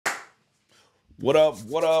What up?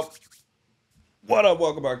 What up? What up?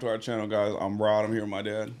 Welcome back to our channel, guys. I'm Rod. I'm here with my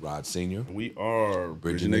dad. Rod Sr. We are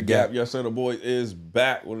bridging the gap. Yes, sir. The boy is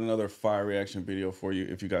back with another fire reaction video for you.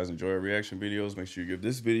 If you guys enjoy our reaction videos, make sure you give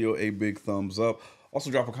this video a big thumbs up. Also,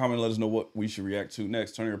 drop a comment and let us know what we should react to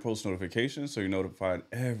next. Turn on your post notifications so you're notified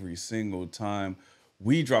every single time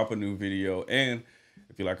we drop a new video. And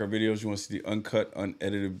if you like our videos, you want to see the uncut,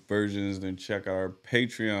 unedited versions, then check out our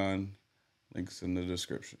Patreon. Links in the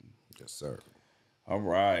description. Yes, sir. All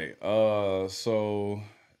right. So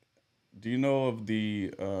do you know of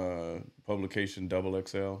the publication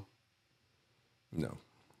XXL? No.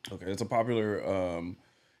 Okay, it's a popular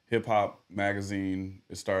hip hop magazine.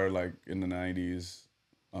 It started like in the 90s.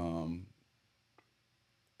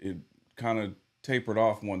 It kind of tapered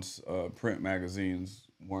off once print magazines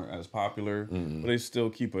weren't as popular, but they still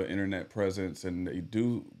keep an internet presence, and they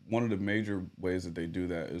do. One of the major ways that they do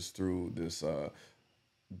that is through this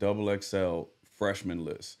XXL Freshman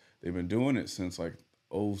list. They've been doing it since like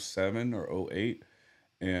 07 or 08,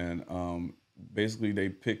 and basically they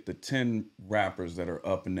pick the 10 rappers that are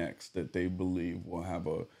up next that they believe will have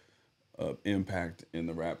a impact in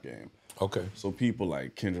the rap game. Okay. So people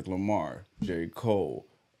like Kendrick Lamar, J. Cole,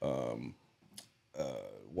 Wale,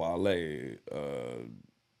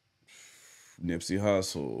 Nipsey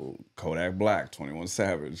Hussle, Kodak Black, 21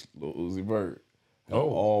 Savage, Lil Uzi Vert,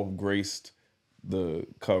 all graced the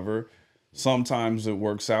cover. Sometimes it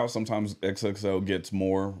works out. Sometimes XXL gets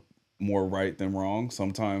more right than wrong.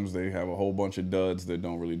 Sometimes they have a whole bunch of duds that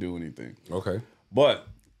don't really do anything. Okay. But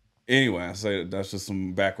anyway, I say that's just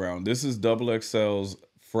some background. This is XXL's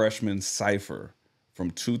Freshman Cypher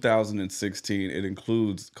from 2016. It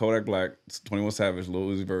includes Kodak Black, 21 Savage,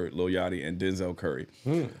 Lil Uzi Vert, Lil Yachty, and Denzel Curry.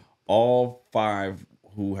 All five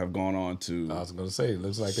who have gone on to, I was going to say, it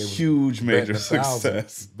looks like they huge major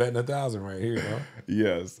success. Betting 1,000 right here, huh?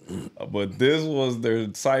 Yes. But this was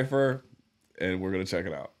their Cypher, and we're going to check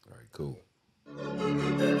it out. All right, cool.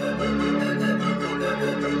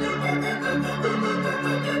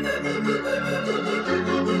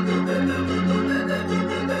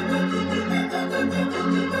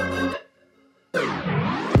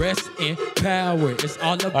 Rest in power, it's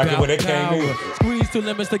all about power. Squeeze two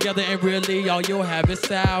lemons together and really all you'll have is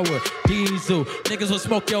sour. Diesel, niggas will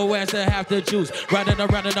smoke your ass and half the juice. Riding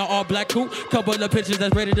around in an all black coupe, couple of pitches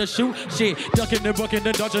that's ready to shoot. Shit, ducking and bucking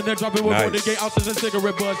and dodging and dropping with 48 ounces and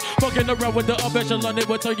cigarette butts. Fucking around with the up echelon, it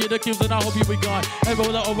will turn you to cubes and I hope you be gone.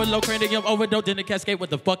 Ebola overload, cranium overload, then the cascade. What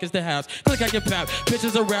the fuck is the house? Click out your pap,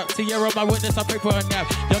 bitches a rap. Sierra, my witness, I pray for a nap.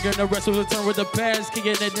 Younger than the rest will return with the past.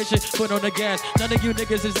 Kicking ignition, put on the gas. None of you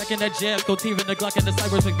niggas is acting that jazz. Go team in the Glock and the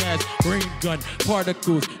Cypher gas. Green gun,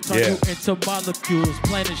 particles, turn you into molecules.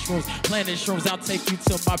 Planet shrooms, I'll take you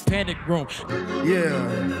to my panic room.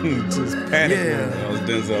 Just panic room. That was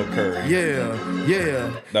Denzel Curry.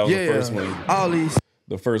 That was the first one. All these.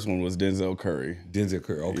 The first one was Denzel Curry. Denzel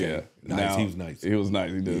Curry, okay. Yeah. Nice, now, he was nice. He was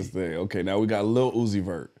nice, he did his thing. Okay, now we got Lil Uzi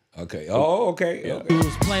Vert. Okay, oh, okay. Yeah.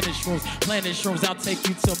 Planet shrooms, I'll take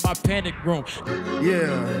you to my panic room.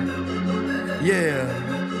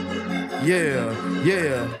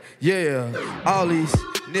 All these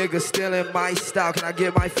niggas stealing my style. Can I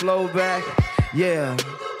get my flow back? Yeah.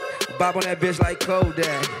 Bob on that bitch like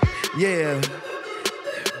Kodak. Yeah.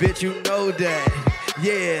 Bitch, you know that.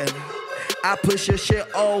 Yeah. I push your shit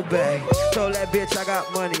all back. Told that bitch I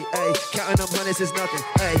got money, ayy. Counting them hundreds is nothing,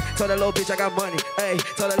 ayy. Told that little bitch I got money, ayy.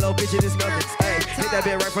 Told that little bitch it is nothing, ayy. Hit that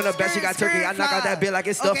bitch right from the back, she got turkey. I knock out that bitch like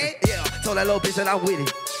it's stuffing, yeah. Told that little bitch that I'm with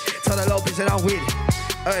it. Told that little bitch that I'm with it,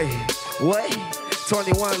 ayy. What?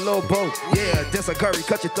 21 low boat, yeah. Denzel Curry,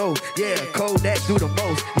 cut your throat, yeah. Kodak do the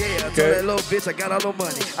most, yeah. Told that little bitch I got all the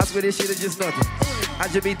money. I swear this shit is just nothing. I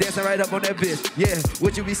just be dancing right up on that bitch, yeah.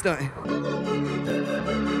 Would you be stunting?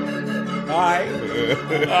 All right.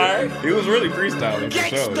 He was really freestyling for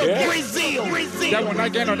sure. That when I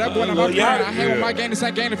gained on that boy on my brain. I hate when my gain is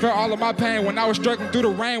I gained and felt all of my pain. When I was struggling through the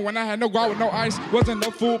rain, when I had no guard with no ice, wasn't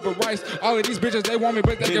no food but rice. All of these bitches, they want me,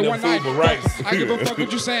 but they get one night. I give a fuck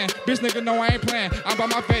what you saying. Bitch nigga, no, I ain't playing. I'm by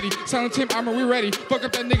my fatty. Silent team, I'm we ready. Fuck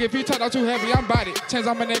up that nigga if he talk out too heavy, I'm body. Chains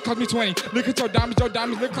on my neck cost me 20. Look at your diamonds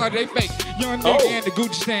look like they fake. Young nigga in the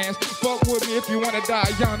Gucci stands. Fuck with me if you wanna die.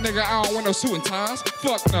 Young nigga, I don't want no suit and ties.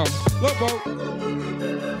 Fuck no. Look, bro.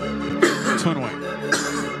 Turn away.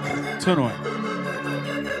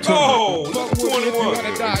 Oh, fuck with me if you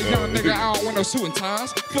wanna die. Young nigga, I don't want no suit and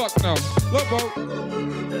ties. Fuck no. Look, bro.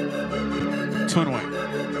 Turn away.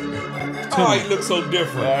 Oh, he looks so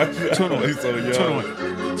different. Turn away. He's so young.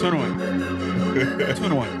 Turn away.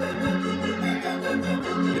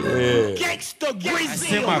 Yeah. I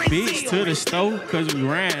sent my bitch to the store because we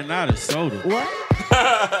ran out of soda. What?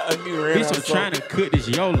 You Bitch, I'm trying to cut this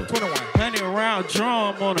YOLO. 100 round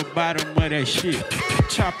drum on the bottom of that shit.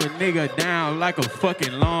 Chop a nigga down like a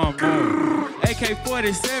fucking lawnmower.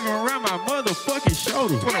 AK-47 around my motherfucking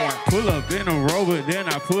shoulder. Pull up in a Rover, then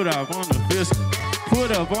I put up on the fiscal.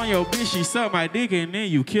 Put up on your bitch, she suck my dick and then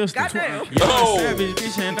you kissed her. Goddamn. Young savage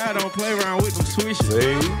bitch and I don't play around with them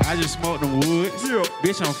swishes. I just smoke them woods.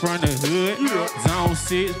 Bitch, I'm from the hood. Zone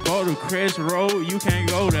 6, Boulder Crest Road, you can't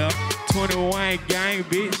go there. 21 gang,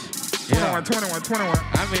 bitch. 21.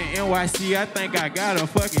 I'm in NYC, I think I got a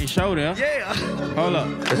fucking show there. Yeah. Hold up.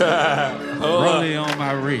 Roll it on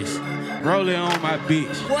my wrist. Roll it on my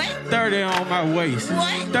bitch. What? 30 on my waist.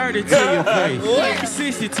 What? 30 to your face. What?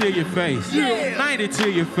 60 to your face. Yeah. 90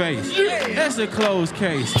 to your face. Yeah. That's a closed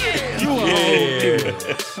case. Yeah. You a old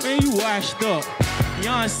nigga. Man, you washed up.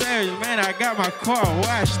 Young Savage, man, I got my car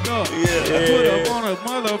washed up. I put up on a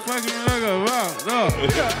motherfucking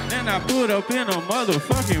Then I put up in a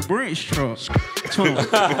motherfucking Brinks truck. 21.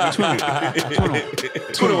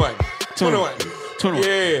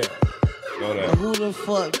 Yeah. Who the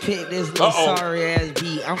fuck picked this little sorry ass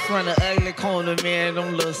beat? I'm from the ugly corner, man,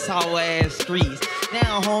 them little sour ass streets.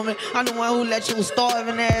 Now, homie, I'm the one who let your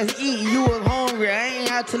starving ass eat. You was hungry, I ain't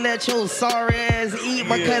had to let your sorry ass eat.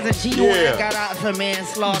 My cousin G1 got out for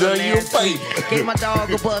manslaughter last week. Gave my dog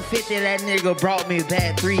a $1.50, that nigga brought me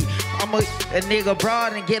back 3. I'm a nigga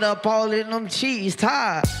broad and get up all in them cheese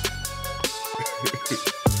tied.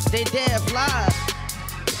 They dead flies.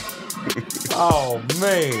 Oh,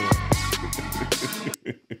 man.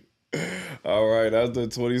 All right, that's the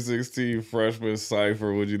 2016 Freshman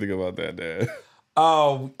Cypher. What'd you think about that, Dad?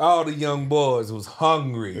 All the young boys was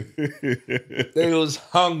hungry. They was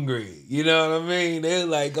hungry. You know what I mean? They're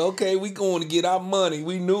like, okay, we going to get our money.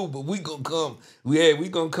 We knew, but we gonna come. We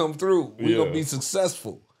gonna come through. We gonna be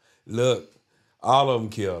successful. Look, all of them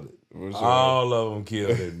killed it. Sure. All of them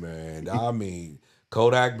killed it, man. I mean,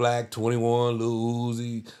 Kodak Black, 21, Lil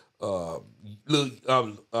Uzi, Lil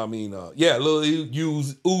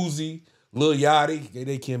Uzi, Lil Yachty.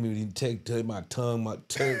 They can't even take my tongue. My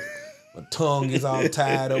tongue is all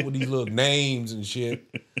tied up with these little names and shit.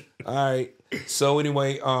 All right. So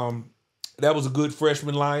anyway, that was a good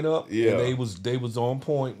freshman lineup. Yeah. And they was on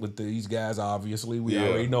point with these guys, obviously. We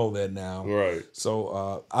already know that now. Right.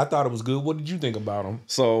 So I thought it was good. What did you think about them?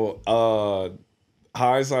 So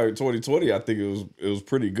hindsight 2020, I think it was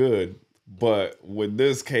pretty good. But when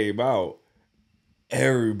this came out,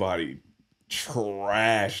 everybody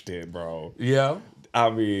trashed it, bro. Yeah. I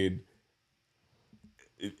mean,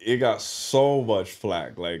 it got so much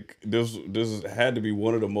flack. Like this had to be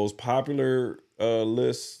one of the most popular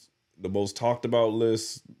lists, the most talked about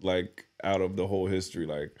lists, like out of the whole history.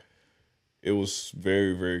 Like it was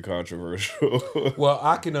very, very controversial. Well,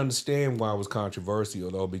 I can understand why it was controversial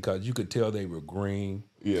though, because you could tell they were green.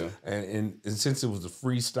 Yeah. And since it was a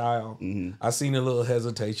freestyle, I seen a little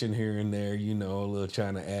hesitation here and there, you know, a little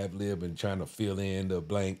trying to ad-lib and trying to fill in the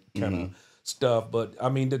blank kind of stuff. But I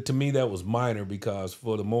mean, to me, that was minor because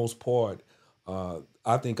for the most part,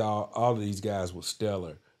 I think all of these guys were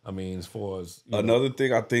stellar. I mean, as far as another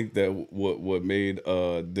thing, I think that what made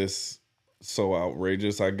this so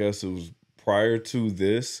outrageous, I guess, it was prior to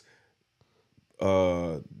this,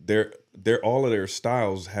 all of their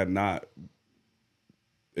styles had not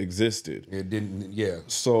existed. It didn't, yeah.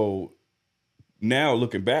 So now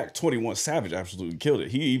looking back, 21 Savage absolutely killed it.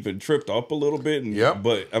 He even tripped up a little bit,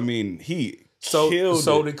 but I mean, he killed it.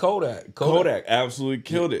 So did Kodak. Kodak absolutely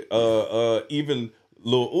killed it. Even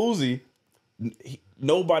Lil Uzi,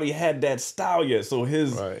 nobody had that style yet. So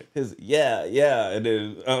his and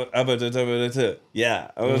then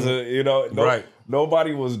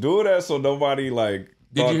nobody was doing that. So nobody like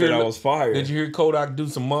thought that I was fired. Did you hear Kodak do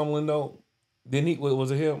some mumbling though? Then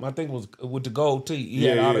was it him? I think it was with the gold tee. He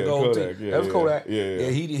had all the gold Kodak, tee. That was Kodak. Yeah.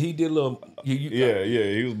 He did a little.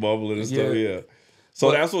 He was mumbling and stuff. Yeah.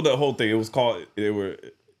 So that's what the whole thing. It was called.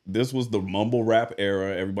 This was the mumble rap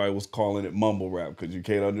era. Everybody was calling it mumble rap because you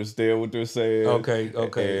can't understand what they're saying. Okay.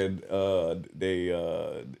 And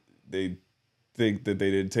they think that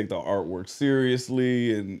they didn't take the artwork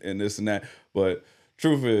seriously and this and that. But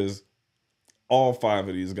truth is, all 5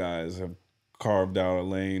 of these guys have carved out a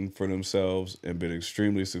lane for themselves and been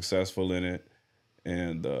extremely successful in it.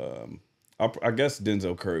 And I guess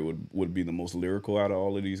Denzel Curry would be the most lyrical out of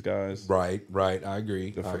all of these guys. Right. I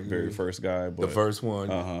agree. The very first guy. But, the first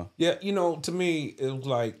one. Yeah, to me, it was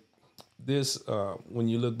like this, when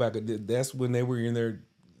you look back at it, that's when they were in their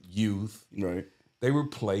youth. Right. They were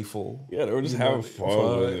playful. Yeah, they were just having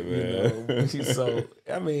fun with it, man. So,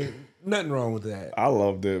 I mean, nothing wrong with that. I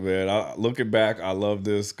loved it, man. Looking back, I love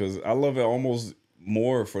this because I love it almost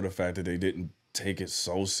more for the fact that they didn't take it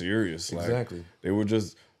so serious. Like, exactly. they were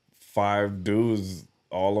just 5 dudes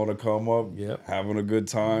all on a come up, having a good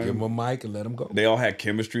time. Give them a mic and let them go. They all had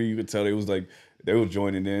chemistry. You could tell they was like, they were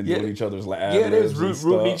joining in, doing each other's laughs. Yeah, they was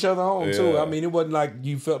rooting each other on too. I mean, it wasn't like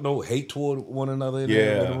you felt no hate toward one another in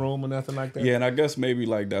the room or nothing like that. Yeah, and I guess maybe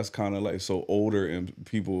like that's kind of like, so older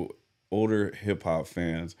hip hop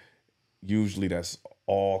fans, usually that's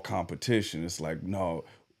all competition. It's like, no,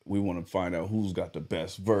 we want to find out who's got the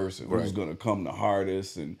best verse and who's gonna come the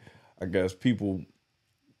hardest. And I guess people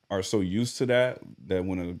are so used to that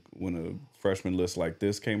when a freshman list like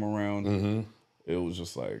this came around, it was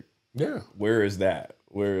just like, where is that?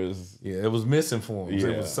 Where is? Yeah, it was missing for them. Yeah.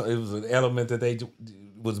 It was an element that they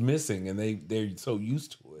was missing, and they're so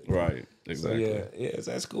used to it. Right. Exactly.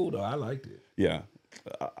 So that's cool though. I liked it. Yeah.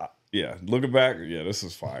 Yeah, looking back, this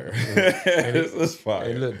is fire. This is fire.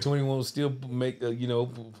 And look, 21 was still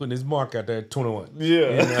putting his mark out there. 21.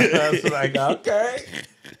 Yeah, I was like, okay,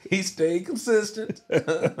 he stayed consistent.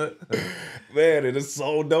 Man, it is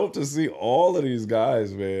so dope to see all of these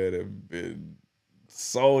guys. Man, have been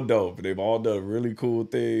so dope. They've all done really cool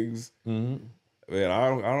things. Man, I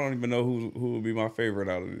don't even know who would be my favorite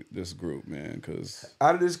out of this group, man. Because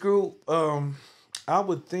out of this group, I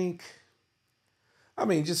would think. I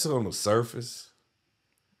mean, just on the surface,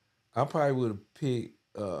 I probably would have picked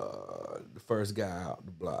the first guy out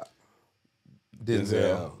the block.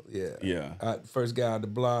 Denzel. Yeah. First guy out the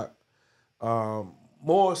block.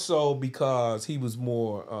 More so because he was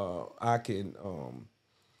more,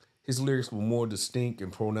 his lyrics were more distinct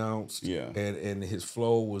and pronounced. Yeah. And his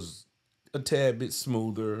flow was a tad bit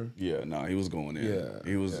smoother. Yeah, no, he was going in. Yeah.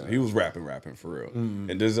 He was rapping for real. And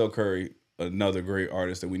Denzel Curry, another great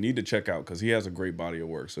artist that we need to check out because he has a great body of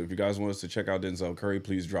work. So if you guys want us to check out Denzel Curry,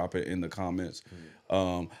 please drop it in the comments.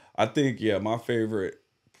 I think, my favorite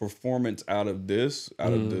performance out of this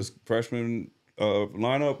freshman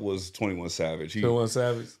lineup was 21 Savage. 21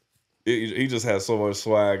 Savage. He just has so much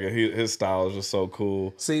swag, and his style is just so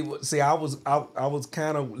cool. See, I was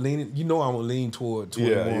kind of leaning. I'm gonna lean toward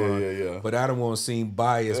 21. Yeah. But I don't want to seem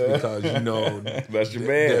biased because that's your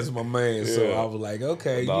man. That's my man. So I was like,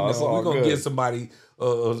 okay, we're gonna give somebody a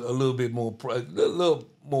little bit more, a little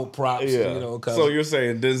more props. Yeah. So you're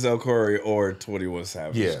saying Denzel Curry or 21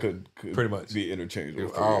 Savage could pretty much be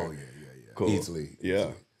interchangeable. Oh yeah. Cool. Easily. Yeah.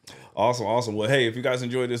 Awesome. Well, hey, if you guys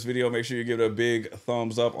enjoyed this video, make sure you give it a big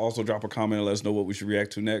thumbs up. Also, drop a comment and let us know what we should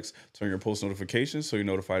react to next. Turn your post notifications so you're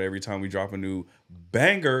notified every time we drop a new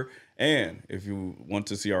banger. And if you want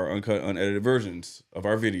to see our uncut, unedited versions of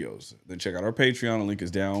our videos, then check out our Patreon. The link is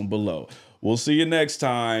down below. We'll see you next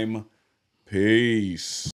time.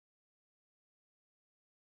 Peace.